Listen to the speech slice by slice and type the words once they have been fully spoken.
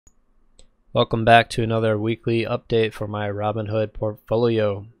Welcome back to another weekly update for my Robinhood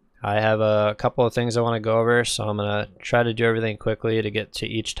portfolio. I have a couple of things I want to go over, so I'm going to try to do everything quickly to get to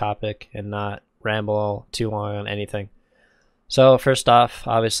each topic and not ramble too long on anything. So first off,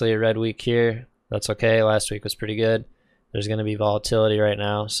 obviously a red week here. That's okay. Last week was pretty good. There's going to be volatility right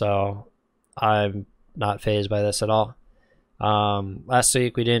now, so I'm not fazed by this at all. Last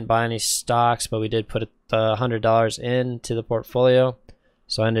week we didn't buy any stocks, but we did put $100 into the portfolio.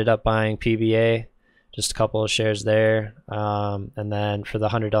 So I ended up buying PBA, just a couple of shares there. And then for the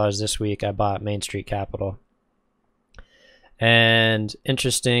 $100 this week, I bought Main Street Capital. And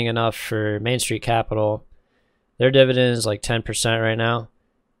interesting enough for Main Street Capital, their dividend is like 10% right now.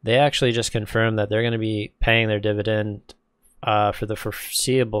 They actually just confirmed that they're going to be paying their dividend for the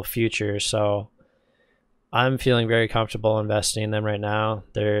foreseeable future. So I'm feeling very comfortable investing in them right now.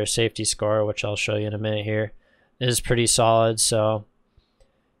 Their safety score, which I'll show you in a minute here, is pretty solid. So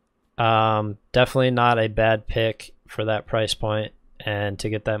definitely not a bad pick for that price point and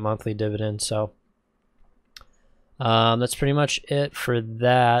to get that monthly dividend. So that's pretty much it for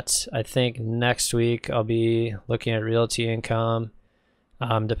that. I think next week I'll be looking at realty income.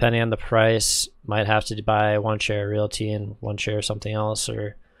 Depending on the price, might have to buy one share of realty and one share of something else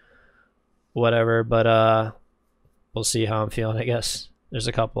or whatever, but we'll see how I'm feeling. I guess there's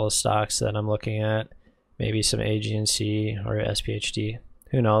a couple of stocks that I'm looking at, maybe some AG&C or SPHD.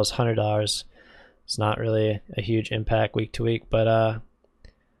 Who knows? $100. It's not really a huge impact week to week, but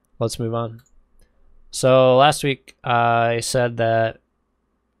let's move on. So last week I said that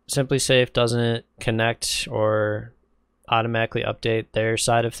SimpliSafe doesn't connect or automatically update their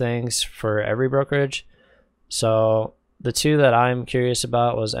side of things for every brokerage. So the two that I'm curious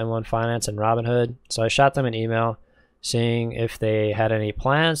about was M1 Finance and Robinhood. So I shot them an email seeing if they had any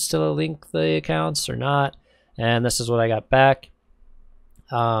plans to link the accounts or not, and this is what I got back.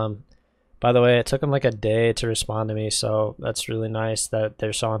 By the way, it took them like a day to respond to me, so that's really nice that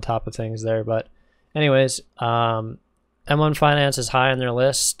they're so on top of things there. But anyways, M1 Finance is high on their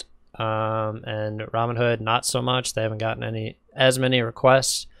list, and Robinhood not so much. They haven't gotten as many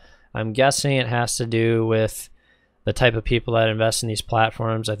requests. I'm guessing it has to do with the type of people that invest in these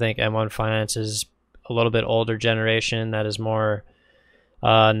platforms. I think M1 Finance is a little bit older generation that is more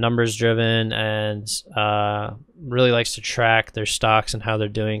numbers driven and really likes to track their stocks and how they're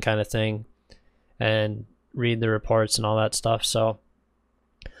doing kind of thing and read the reports and all that stuff. So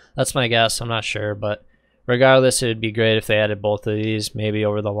that's my guess. I'm not sure, but regardless, it would be great if they added both of these. Maybe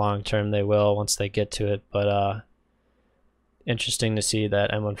over the long term they will once they get to it, but interesting to see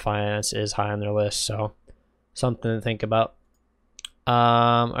that M1 Finance is high on their list, so something to think about.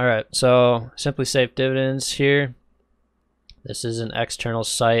 All right, so SimpliSafe dividends here. This is an external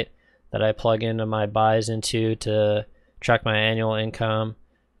site that I plug into my buys into to track my annual income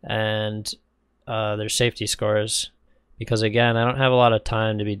and their safety scores, because again, I don't have a lot of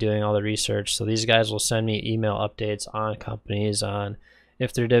time to be doing all the research. So these guys will send me email updates on companies, on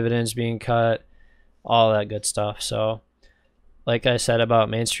if their dividends being cut, all that good stuff. So like I said about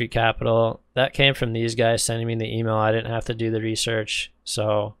Main Street Capital, that came from these guys sending me the email. I didn't have to do the research,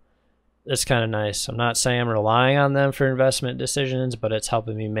 so it's kind of nice. I'm not saying I'm relying on them for investment decisions, but it's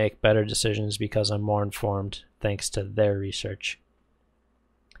helping me make better decisions because I'm more informed thanks to their research.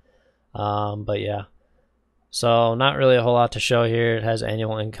 But yeah, so not really a whole lot to show here. It has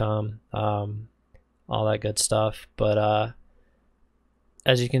annual income, all that good stuff. But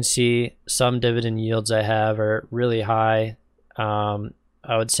as you can see, some dividend yields I have are really high.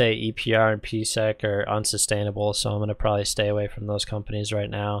 I would say EPR and PSEC are unsustainable, so I'm going to probably stay away from those companies right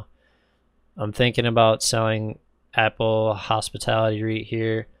now. I'm thinking about selling Apple Hospitality REIT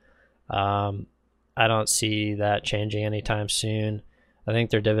here. I don't see that changing anytime soon. I think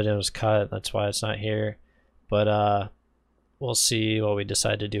their dividend was cut. That's why it's not here. But we'll see what we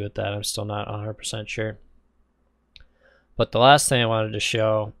decide to do with that. I'm still not 100% sure. But the last thing I wanted to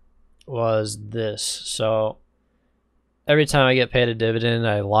show was this. So every time I get paid a dividend,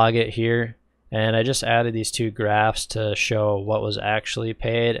 I log it here. And I just added these two graphs to show what was actually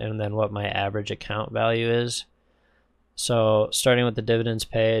paid and then what my average account value is. So starting with the dividends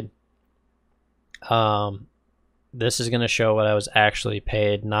paid, this is going to show what I was actually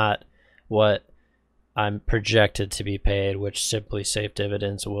paid, not what I'm projected to be paid, which SimpliSafe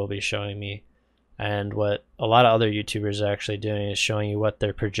dividends will be showing me. And what a lot of other YouTubers are actually doing is showing you what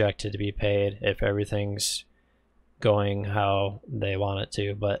they're projected to be paid if everything's going how they want it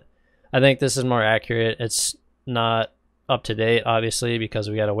to. But I think this is more accurate. It's not up to date, obviously, because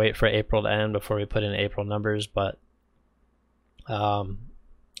we got to wait for April to end before we put in April numbers. But I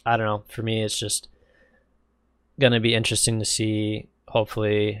don't know. For me, it's just going to be interesting to see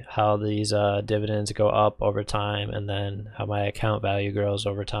hopefully how these dividends go up over time, and then how my account value grows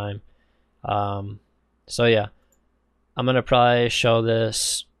over time. So yeah, I'm gonna probably show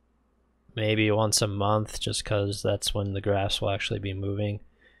this maybe once a month, just because that's when the graphs will actually be moving.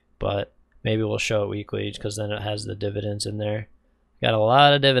 But maybe we'll show it weekly, because then it has the dividends in there. Got a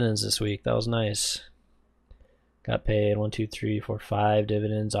lot of dividends this week. That was nice. Got paid 1, 2, 3, 4, 5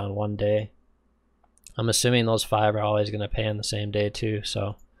 dividends on one day. I'm assuming those 5 are always going to pay on the same day too.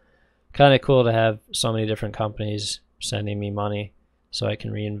 So kind of cool to have so many different companies sending me money so I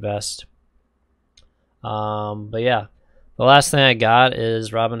can reinvest. But yeah, the last thing I got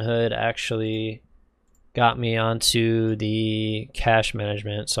is Robinhood actually got me onto the cash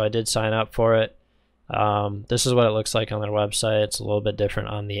management. So I did sign up for it. This is what it looks like on their website. It's a little bit different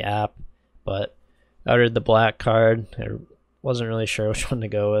on the app, but I ordered the black card. I wasn't really sure which one to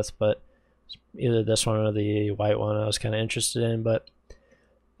go with, but either this one or the white one I was kind of interested in. But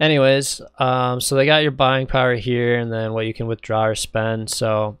anyways, so they got your buying power here, and then what you can withdraw or spend.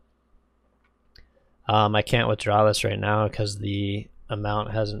 So I can't withdraw this right now because the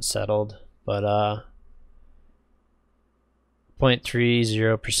amount hasn't settled, but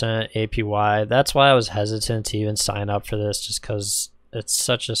 0.30% APY. That's why I was hesitant to even sign up for this, just because it's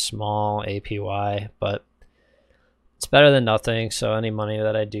such a small APY, but it's better than nothing. So any money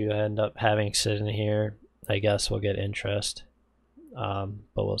that I do end up having sitting here, I guess will get interest, but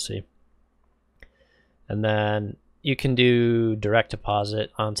we'll see. And then you can do direct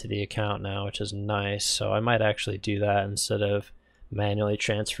deposit onto the account now, which is nice. So I might actually do that instead of manually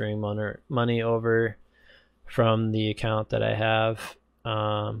transferring money over from the account that I have.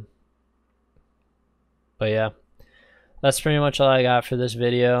 But yeah, that's pretty much all I got for this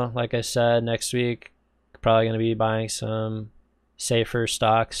video. Like I said, next week probably going to be buying some safer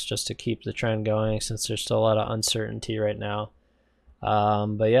stocks just to keep the trend going, since there's still a lot of uncertainty right now.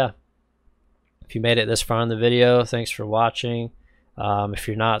 But yeah, if you made it this far in the video, thanks for watching. If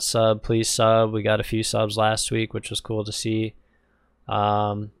you're not sub, please sub. We got a few subs last week, which was cool to see.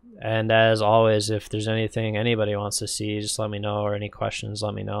 And as always, if there's anything anybody wants to see, just let me know, or any questions,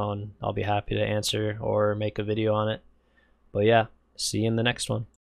 let me know, and I'll be happy to answer or make a video on it. But yeah, see you in the next one.